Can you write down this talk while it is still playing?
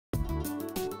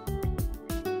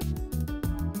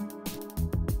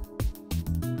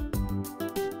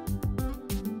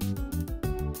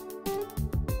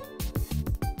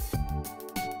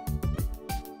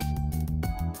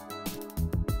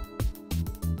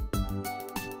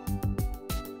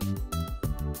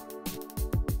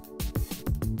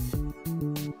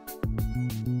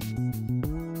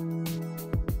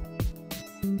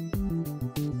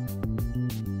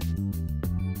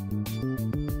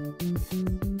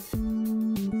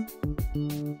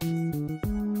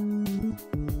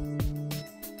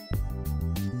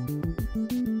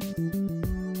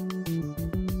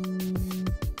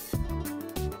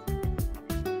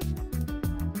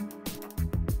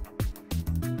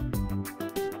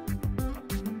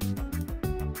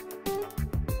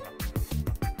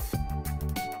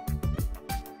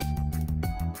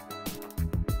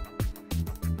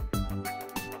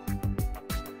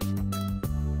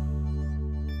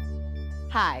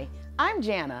Hi, I'm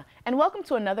Jana, and welcome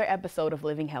to another episode of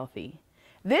Living Healthy.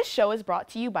 This show is brought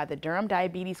to you by the Durham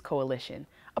Diabetes Coalition,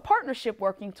 a partnership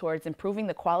working towards improving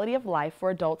the quality of life for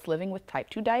adults living with type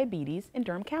 2 diabetes in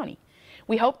Durham County.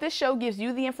 We hope this show gives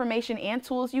you the information and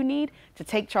tools you need to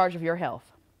take charge of your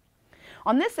health.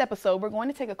 On this episode, we're going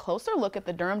to take a closer look at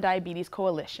the Durham Diabetes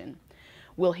Coalition.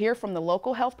 We'll hear from the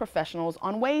local health professionals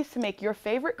on ways to make your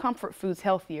favorite comfort foods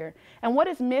healthier and what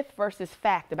is myth versus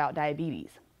fact about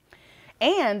diabetes,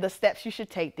 and the steps you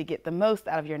should take to get the most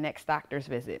out of your next doctor's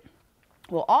visit.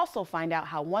 We'll also find out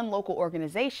how one local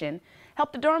organization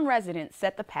helped a Durham resident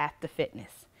set the path to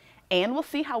fitness. And we'll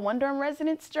see how one Durham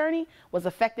resident's journey was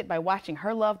affected by watching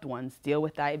her loved ones deal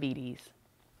with diabetes.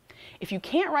 If you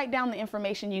can't write down the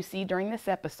information you see during this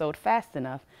episode fast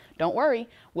enough, don't worry,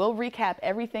 we'll recap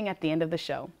everything at the end of the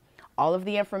show. All of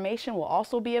the information will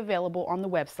also be available on the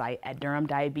website at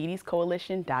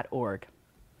durhamdiabetescoalition.org.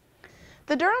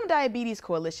 The Durham Diabetes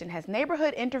Coalition has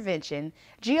neighborhood intervention,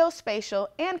 geospatial,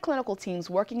 and clinical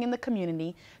teams working in the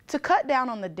community to cut down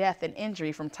on the death and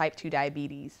injury from type 2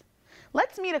 diabetes.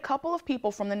 Let's meet a couple of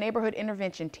people from the neighborhood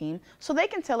intervention team so they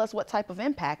can tell us what type of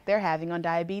impact they're having on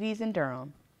diabetes in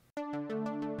Durham.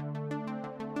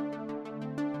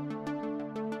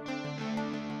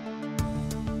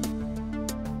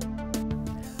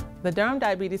 The Durham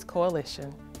Diabetes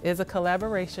Coalition is a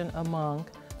collaboration among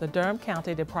the Durham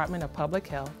County Department of Public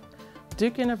Health,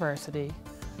 Duke University,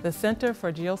 the Center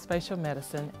for Geospatial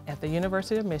Medicine at the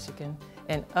University of Michigan,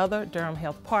 and other Durham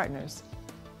health partners.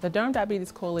 The Durham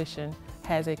Diabetes Coalition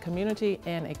has a community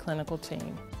and a clinical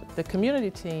team. The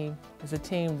community team is a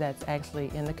team that's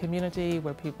actually in the community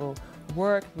where people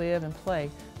work, live, and play.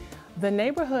 The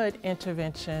neighborhood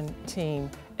intervention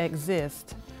team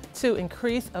exists to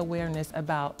increase awareness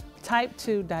about type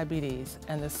 2 diabetes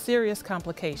and the serious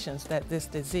complications that this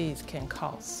disease can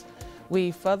cause.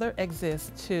 We further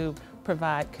exist to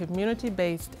provide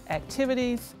community-based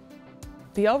activities.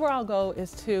 The overall goal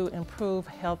is to improve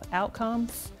health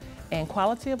outcomes and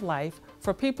quality of life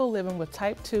for people living with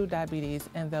type 2 diabetes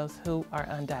and those who are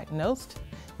undiagnosed.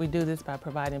 We do this by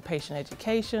providing patient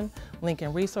education,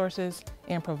 linking resources,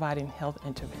 and providing health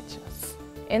interventions.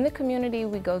 In the community,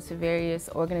 we go to various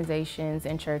organizations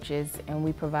and churches, and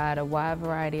we provide a wide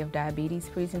variety of diabetes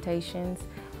presentations.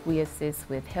 We assist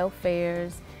with health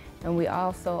fairs, and we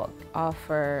also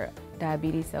offer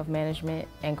diabetes self-management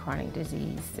and chronic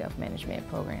disease self-management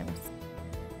programs.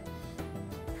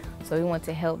 So we want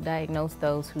to help diagnose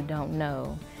those who don't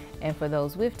know, and for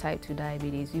those with type 2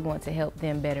 diabetes, we want to help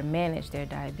them better manage their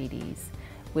diabetes,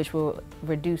 which will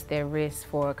reduce their risk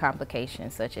for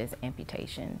complications such as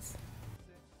amputations.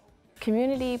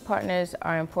 Community partners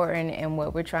are important in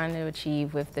what we're trying to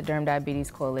achieve with the Durham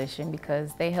Diabetes Coalition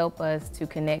because they help us to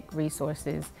connect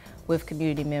resources with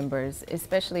community members,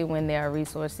 especially when there are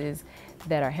resources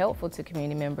that are helpful to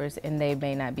community members and they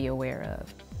may not be aware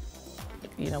of.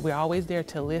 You know, we're always there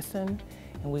to listen,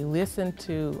 and we listen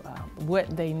to what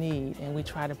they need, and we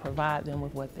try to provide them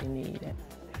with what they need.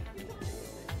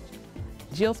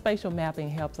 Geospatial mapping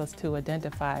helps us to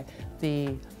identify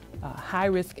the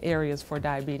high-risk areas for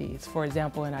diabetes. For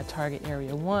example, in our target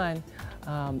area 1,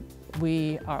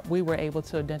 we were able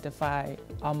to identify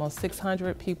almost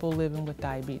 600 people living with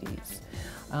diabetes.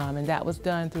 And that was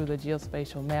done through the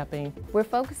geospatial mapping. We're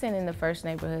focusing in the first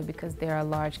neighborhood because there are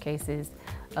large cases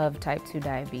of type 2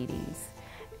 diabetes.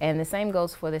 And the same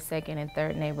goes for the second and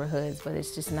third neighborhoods, but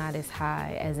it's just not as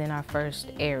high as in our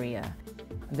first area.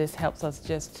 This helps us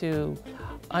just to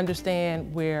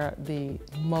understand where the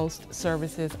most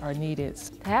services are needed.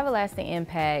 To have a lasting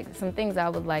impact, some things I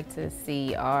would like to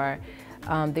see are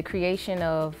the creation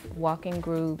of walking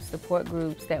groups, support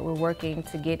groups that we're working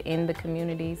to get in the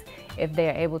communities if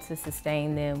they're able to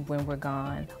sustain them when we're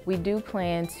gone. We do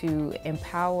plan to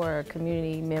empower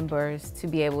community members to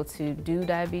be able to do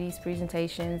diabetes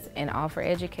presentations and offer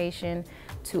education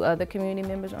to other community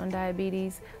members on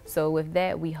diabetes. So with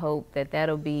that, we hope that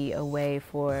that'll be a way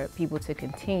for people to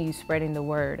continue spreading the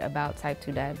word about type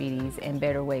 2 diabetes and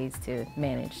better ways to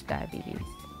manage diabetes.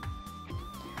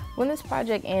 When this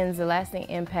project ends, the lasting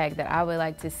impact that I would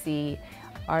like to see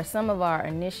are some of our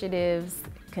initiatives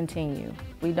continue.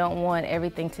 We don't want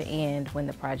everything to end when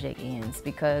the project ends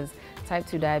because type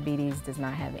 2 diabetes does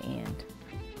not have an end.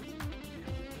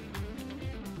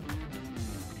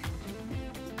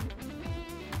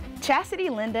 Chastity,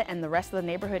 Linda, and the rest of the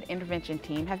neighborhood intervention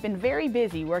team have been very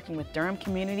busy working with Durham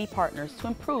community partners to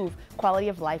improve quality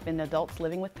of life in adults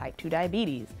living with type 2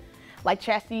 diabetes. Like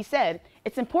Chastity said,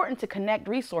 it's important to connect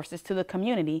resources to the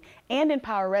community and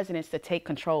empower residents to take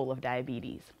control of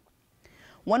diabetes.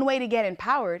 One way to get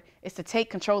empowered is to take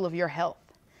control of your health.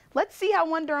 Let's see how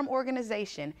one Durham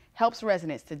organization helps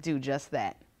residents to do just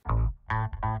that.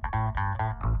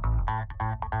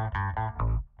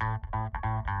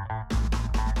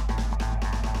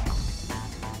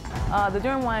 The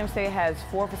Durham YMCA has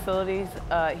 4 facilities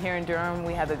here in Durham.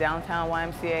 We have the Downtown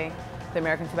YMCA, the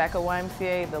American Tobacco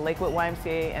YMCA, the Lakewood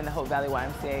YMCA, and the Hope Valley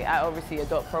YMCA. I oversee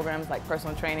adult programs like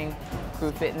personal training,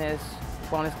 group fitness,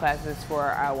 wellness classes for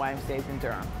our YMCAs in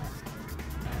Durham.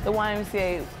 The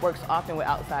YMCA works often with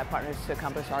outside partners to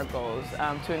accomplish our goals,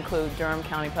 to include Durham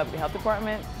County Public Health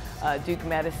Department, Duke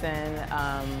Medicine,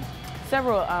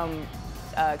 several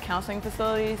counseling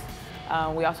facilities.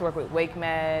 We also work with Wake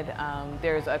Med.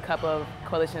 There's a couple of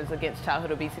coalitions against childhood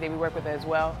obesity we work with as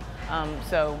well.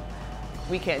 So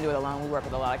we can't do it alone. We work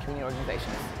with a lot of community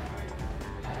organizations.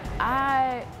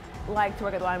 I like to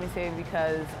work at the YMCA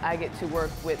because I get to work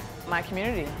with my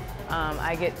community.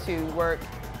 I get to work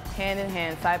hand in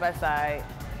hand, side by side,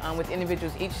 with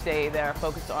individuals each day that are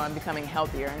focused on becoming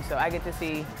healthier. And so I get to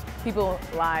see people's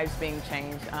lives being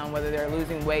changed, whether they're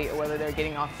losing weight or whether they're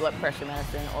getting off blood pressure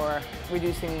medicine or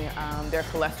reducing their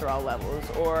cholesterol levels.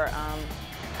 Or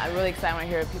I'm really excited when I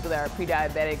hear people that are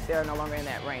pre-diabetic, they're no longer in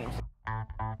that range.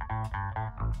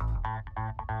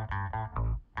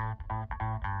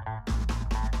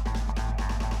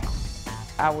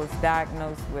 I was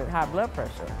diagnosed with high blood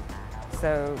pressure.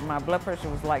 So my blood pressure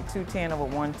was like 210 over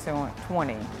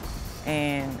 120.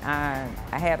 And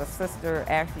I had a sister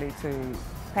actually to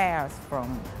pass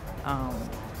from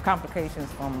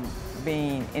complications from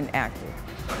being inactive.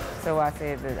 So I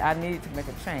said that I needed to make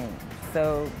a change.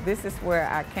 So this is where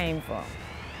I came from.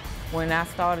 When I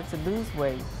started to lose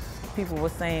weight, people were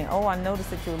saying, oh, I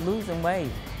noticed that you're losing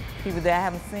weight. People that I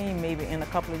haven't seen maybe in a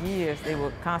couple of years, they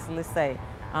would constantly say,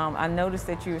 I noticed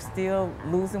that you're still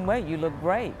losing weight, you look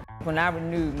great. When I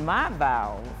renewed my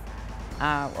vows,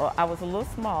 I was a little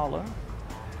smaller,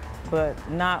 but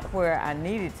not where I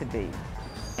needed to be.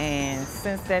 And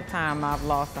since that time, I've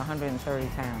lost 130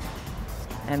 pounds.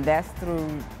 And that's through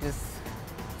just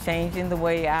changing the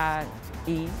way I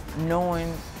eat,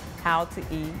 knowing how to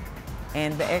eat,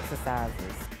 and the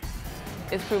exercises.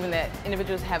 It's proven that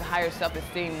individuals have higher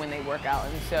self-esteem when they work out,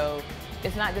 and so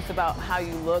it's not just about how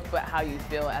you look, but how you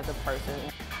feel as a person.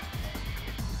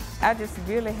 I just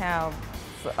really have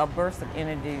a burst of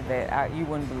energy that you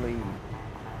wouldn't believe.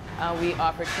 We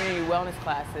offer community wellness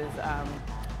classes.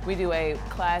 We do a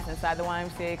class inside the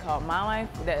YMCA called My Life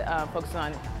that focuses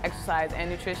on exercise and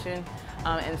nutrition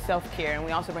and self-care. And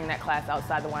we also bring that class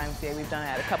outside the YMCA. We've done it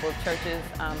at a couple of churches,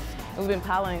 and we've been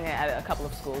piloting it at a couple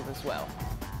of schools as well.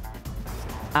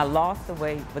 I lost the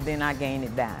weight, but then I gained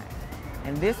it back.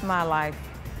 And this My Life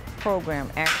program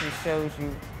actually shows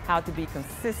you how to be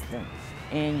consistent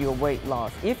in your weight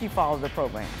loss if you follow the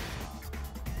program.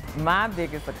 My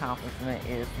biggest accomplishment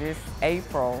is this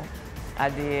April, I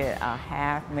did a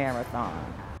half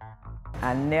marathon.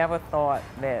 I never thought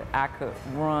that I could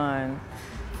run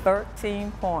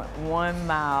 13.1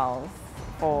 miles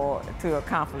to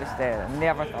accomplish that. I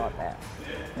never thought that,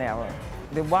 never.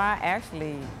 The Y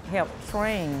actually helped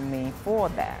train me for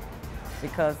that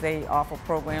because they offer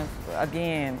programs,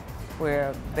 again,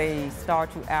 where they start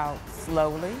you out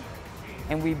slowly,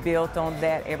 and we built on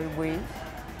that every week,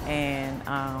 and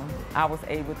I was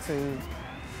able to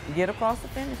get across the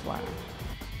finish line.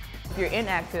 If you're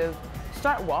inactive,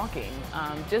 start walking.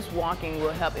 Just walking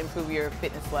will help improve your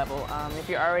fitness level. If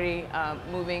you're already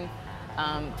moving,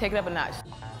 take it up a notch.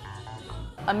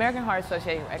 American Heart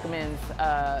Association recommends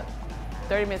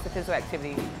 30 minutes of physical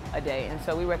activity a day, and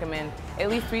so we recommend at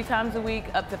least 3 times a week,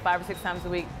 up to 5 or 6 times a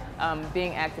week,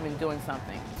 being active and doing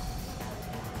something.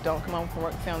 Don't come home from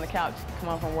work, sit on the couch, come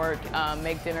home from work,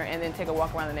 make dinner, and then take a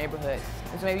walk around the neighborhood.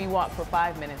 And so maybe you walk for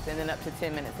 5 minutes, and then up to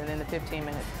 10 minutes, and then to 15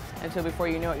 minutes, until before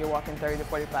you know it, you're walking 30 to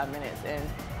 45 minutes, and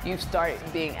you've started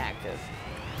being active.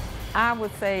 I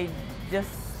would say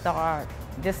just start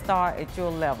at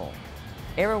your level.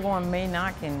 Everyone may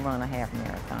not can run a half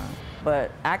marathon,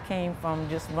 but I came from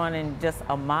just running just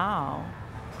a mile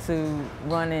to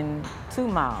running 2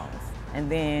 miles,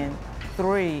 and then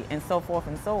 3, and so forth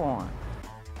and so on.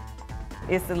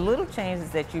 It's the little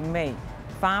changes that you make.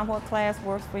 Find what class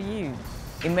works for you.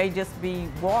 It may just be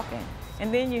walking.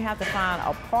 And then you have to find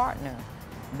a partner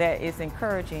that is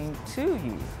encouraging to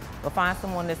you. Or find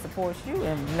someone that supports you,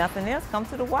 and if nothing else, come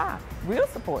to the Y. We'll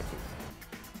support you.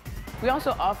 We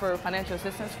also offer financial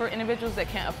assistance for individuals that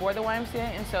can't afford the YMCA,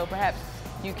 and so perhaps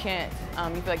you can't,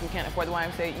 you feel like you can't afford the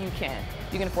YMCA, you can.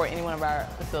 You can afford any one of our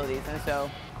facilities, and so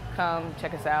come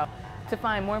check us out. To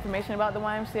find more information about the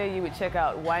YMCA, you would check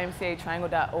out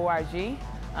ymcatriangle.org.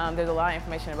 There's a lot of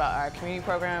information about our community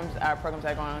programs, our programs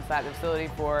that are going on inside the facility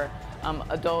for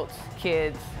adults,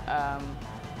 kids,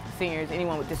 seniors,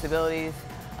 anyone with disabilities.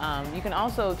 You can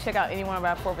also check out any one of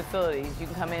our 4 facilities. You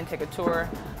can come in, take a tour.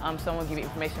 Someone will give you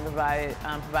information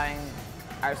providing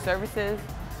our services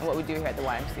and what we do here at the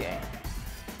YMCA.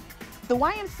 The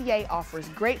YMCA offers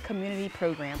great community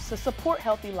programs to support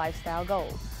healthy lifestyle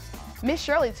goals. Ms.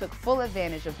 Shirley took full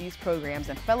advantage of these programs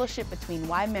and fellowship between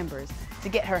Y members to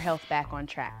get her health back on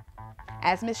track.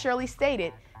 As Ms. Shirley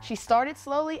stated, she started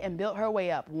slowly and built her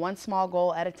way up one small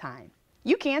goal at a time.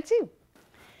 You can too.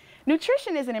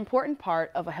 Nutrition is an important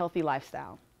part of a healthy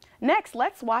lifestyle. Next,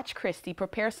 let's watch Christy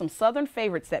prepare some Southern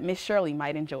favorites that Ms. Shirley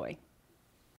might enjoy.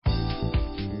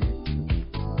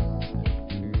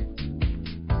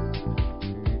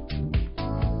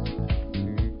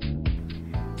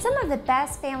 Some of the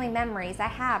best family memories I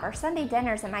have are Sunday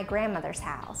dinners at my grandmother's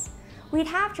house. We'd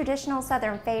have traditional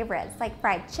Southern favorites like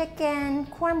fried chicken,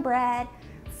 cornbread,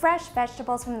 fresh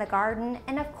vegetables from the garden,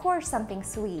 and of course something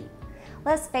sweet.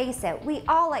 Let's face it, we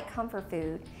all like comfort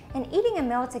food, and eating a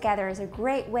meal together is a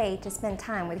great way to spend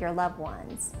time with your loved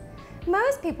ones.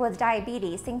 Most people with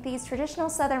diabetes think these traditional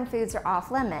Southern foods are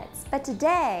off limits, but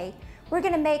today we're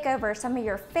going to make over some of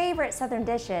your favorite Southern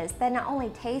dishes that not only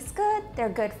taste good, they're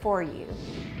good for you.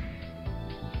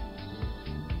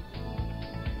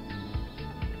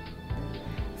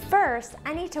 First,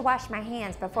 I need to wash my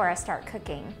hands before I start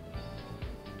cooking.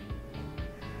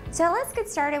 So let's get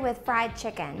started with fried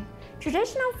chicken.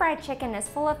 Traditional fried chicken is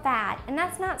full of fat, and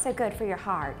that's not so good for your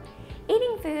heart.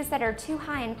 Eating foods that are too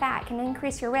high in fat can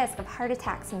increase your risk of heart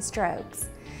attacks and strokes.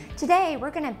 Today,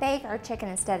 we're going to bake our chicken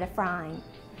instead of frying.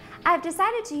 I've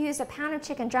decided to use a pound of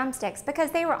chicken drumsticks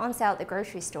because they were on sale at the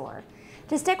grocery store.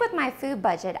 To stick with my food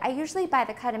budget, I usually buy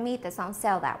the cut of meat that's on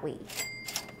sale that week.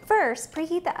 First,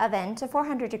 preheat the oven to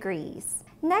 400 degrees.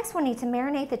 Next, we'll need to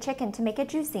marinate the chicken to make it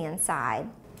juicy inside.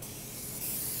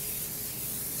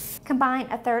 Combine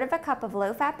 1/3 cup of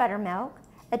low-fat buttermilk,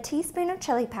 a teaspoon of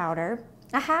chili powder,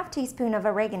 a 1/2 teaspoon of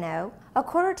oregano, a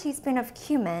 1/4 teaspoon of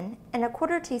cumin, and a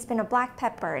 1/4 teaspoon of black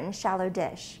pepper in a shallow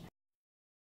dish.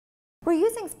 We're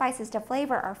using spices to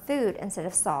flavor our food instead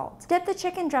of salt. Dip the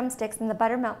chicken drumsticks in the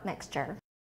buttermilk mixture.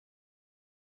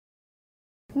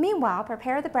 Meanwhile,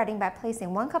 prepare the breading by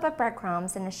placing 1 cup of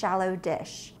breadcrumbs in a shallow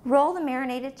dish. Roll the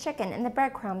marinated chicken in the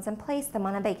breadcrumbs and place them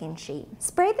on a baking sheet.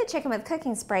 Spray the chicken with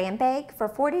cooking spray and bake for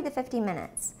 40 to 50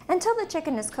 minutes until the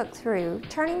chicken is cooked through,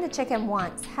 turning the chicken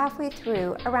once halfway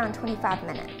through around 25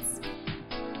 minutes.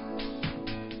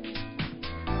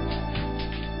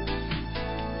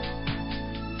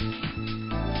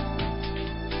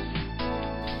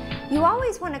 You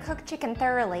always want to cook chicken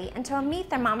thoroughly until a meat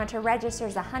thermometer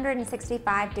registers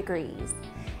 165 degrees.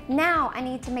 Now I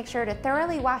need to make sure to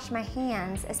thoroughly wash my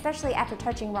hands, especially after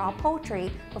touching raw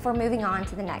poultry, before moving on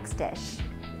to the next dish.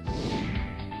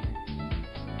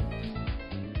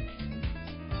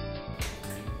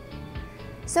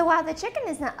 So while the chicken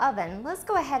is in the oven, let's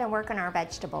go ahead and work on our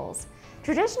vegetables.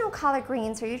 Traditional collard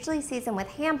greens are usually seasoned with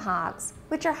ham hocks,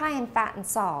 which are high in fat and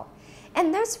salt. In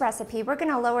this recipe, we're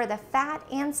going to lower the fat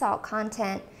and salt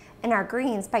content in our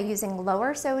greens by using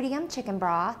lower sodium chicken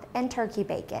broth and turkey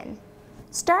bacon.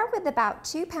 Start with about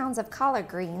 2 pounds of collard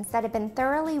greens that have been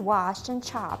thoroughly washed and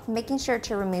chopped, making sure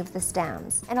to remove the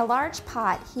stems. In a large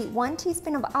pot, heat 1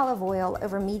 teaspoon of olive oil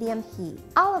over medium heat.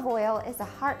 Olive oil is a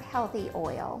heart-healthy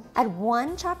oil. Add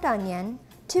 1 chopped onion,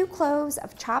 2 cloves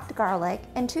of chopped garlic,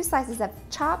 and 2 slices of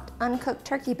chopped uncooked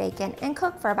turkey bacon and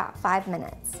cook for about 5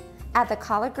 minutes. Add the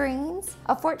collard greens,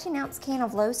 a 14-ounce can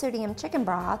of low-sodium chicken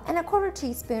broth, and a 1/4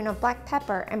 teaspoon of black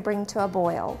pepper and bring to a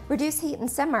boil. Reduce heat and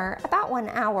simmer about 1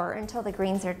 hour until the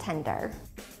greens are tender.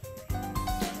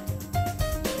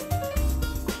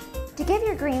 To give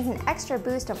your greens an extra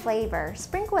boost of flavor,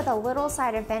 sprinkle with a little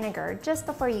cider vinegar just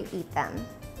before you eat them.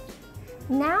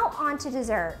 Now on to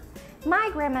dessert. My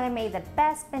grandmother made the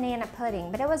best banana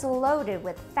pudding, but it was loaded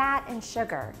with fat and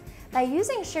sugar. By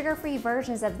using sugar-free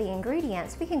versions of the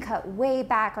ingredients, we can cut way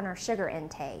back on our sugar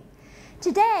intake.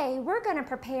 Today, we're going to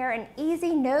prepare an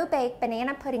easy no-bake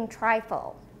banana pudding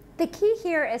trifle. The key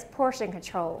here is portion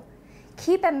control.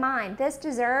 Keep in mind, this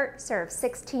dessert serves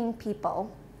 16 people.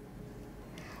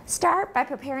 Start by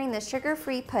preparing the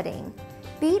sugar-free pudding.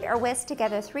 Beat or whisk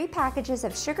together 3 packages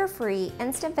of sugar-free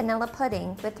instant vanilla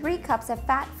pudding with 3 cups of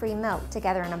fat-free milk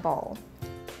together in a bowl.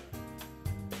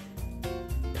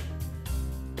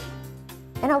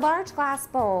 In a large glass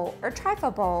bowl, or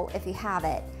trifle bowl if you have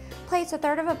it, place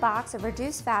 1/3 of a box of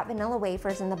reduced fat vanilla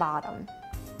wafers in the bottom.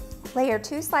 Layer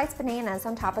 2 sliced bananas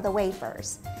on top of the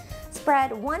wafers.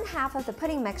 Spread 1/2 of the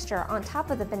pudding mixture on top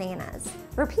of the bananas.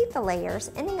 Repeat the layers,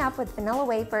 ending up with vanilla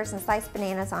wafers and sliced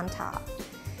bananas on top.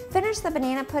 Finish the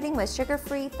banana pudding with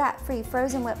sugar-free, fat-free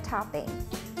frozen whipped topping.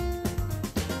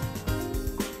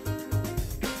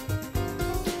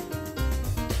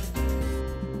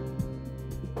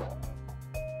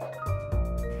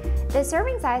 The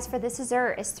serving size for this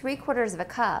dessert is 3/4 of a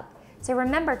cup, so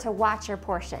remember to watch your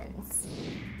portions.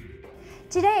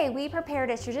 Today, we prepared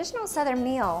a traditional Southern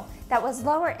meal that was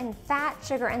lower in fat,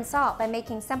 sugar, and salt by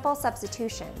making simple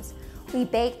substitutions. We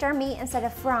baked our meat instead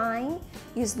of frying,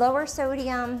 used lower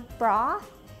sodium broth,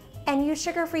 and used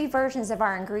sugar-free versions of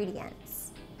our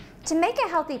ingredients. To make a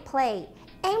healthy plate,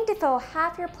 aim to fill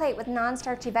half your plate with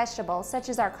non-starchy vegetables such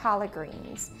as our collard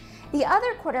greens. The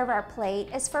other quarter of our plate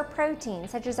is for protein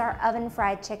such as our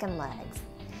oven-fried chicken legs.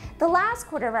 The last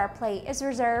quarter of our plate is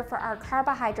reserved for our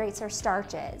carbohydrates or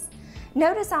starches.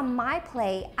 Notice on my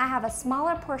plate, I have a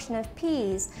smaller portion of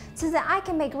peas so that I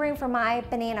can make room for my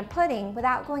banana pudding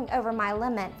without going over my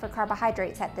limit for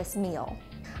carbohydrates at this meal.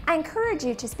 I encourage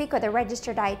you to speak with a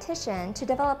registered dietitian to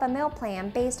develop a meal plan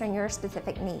based on your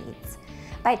specific needs.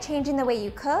 By changing the way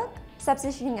you cook,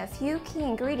 substituting a few key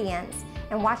ingredients,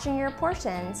 and watching your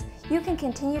portions, you can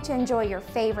continue to enjoy your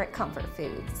favorite comfort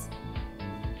foods.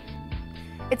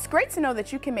 It's great to know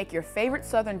that you can make your favorite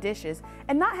Southern dishes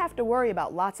and not have to worry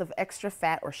about lots of extra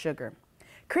fat or sugar.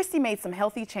 Christy made some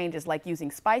healthy changes like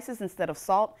using spices instead of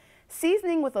salt,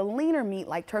 seasoning with a leaner meat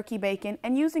like turkey bacon,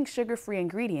 and using sugar-free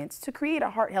ingredients to create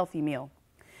a heart-healthy meal.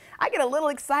 I get a little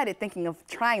excited thinking of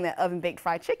trying that oven-baked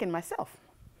fried chicken myself.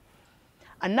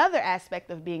 Another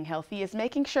aspect of being healthy is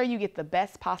making sure you get the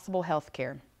best possible health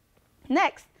care.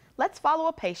 Next, let's follow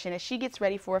a patient as she gets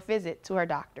ready for a visit to her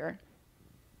doctor.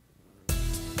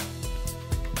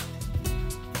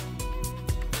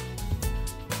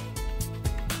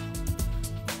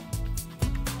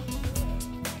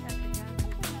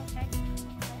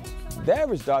 The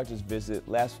average doctor's visit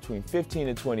lasts between 15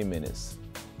 to 20 minutes.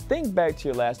 Think back to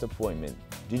your last appointment.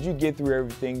 Did you get through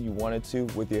everything you wanted to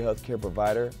with your healthcare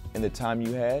provider in the time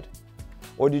you had?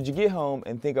 Or did you get home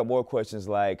and think of more questions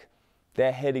like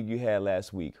that headache you had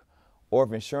last week, or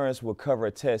if insurance will cover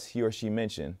a test he or she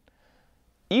mentioned?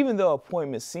 Even though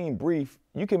appointments seem brief,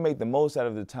 you can make the most out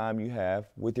of the time you have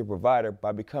with your provider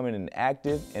by becoming an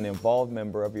active and involved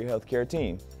member of your healthcare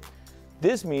team.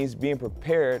 This means being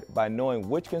prepared by knowing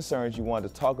which concerns you want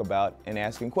to talk about and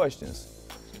asking questions.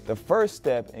 The first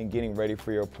step in getting ready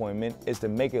for your appointment is to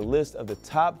make a list of the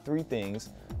top 3 things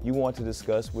you want to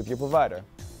discuss with your provider.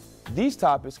 These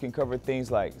topics can cover things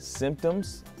like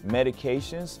symptoms,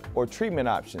 medications, or treatment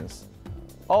options.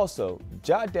 Also,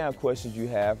 jot down questions you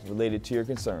have related to your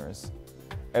concerns.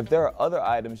 If there are other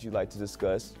items you'd like to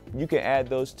discuss, you can add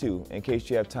those too in case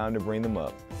you have time to bring them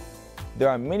up. There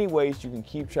are many ways you can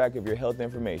keep track of your health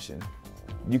information.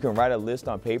 You can write a list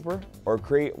on paper or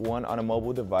create one on a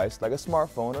mobile device like a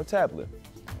smartphone or tablet.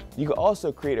 You can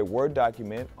also create a Word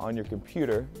document on your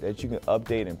computer that you can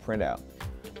update and print out.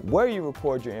 Where you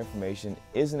record your information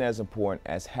isn't as important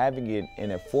as having it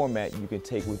in a format you can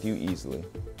take with you easily.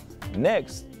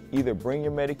 Next, either bring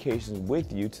your medications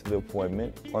with you to the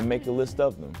appointment or make a list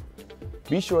of them.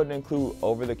 Be sure to include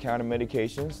over-the-counter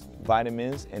medications,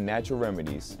 vitamins, and natural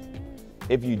remedies.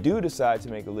 If you do decide to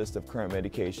make a list of current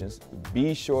medications,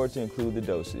 be sure to include the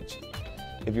dosage.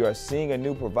 If you are seeing a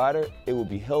new provider, it will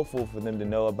be helpful for them to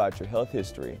know about your health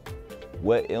history.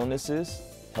 What illnesses,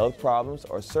 health problems,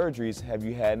 or surgeries have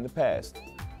you had in the past?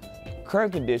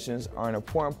 Current conditions are an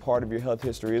important part of your health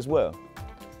history as well.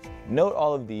 Note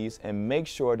all of these and make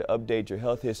sure to update your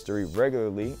health history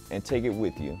regularly and take it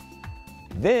with you.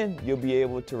 Then you'll be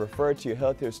able to refer to your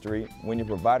health history when your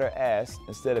provider asks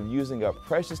instead of using up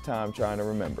precious time trying to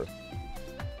remember.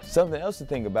 Something else to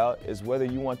think about is whether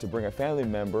you want to bring a family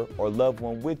member or loved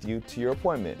one with you to your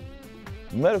appointment.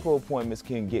 Medical appointments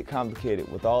can get complicated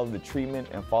with all of the treatment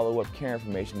and follow-up care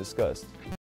information discussed.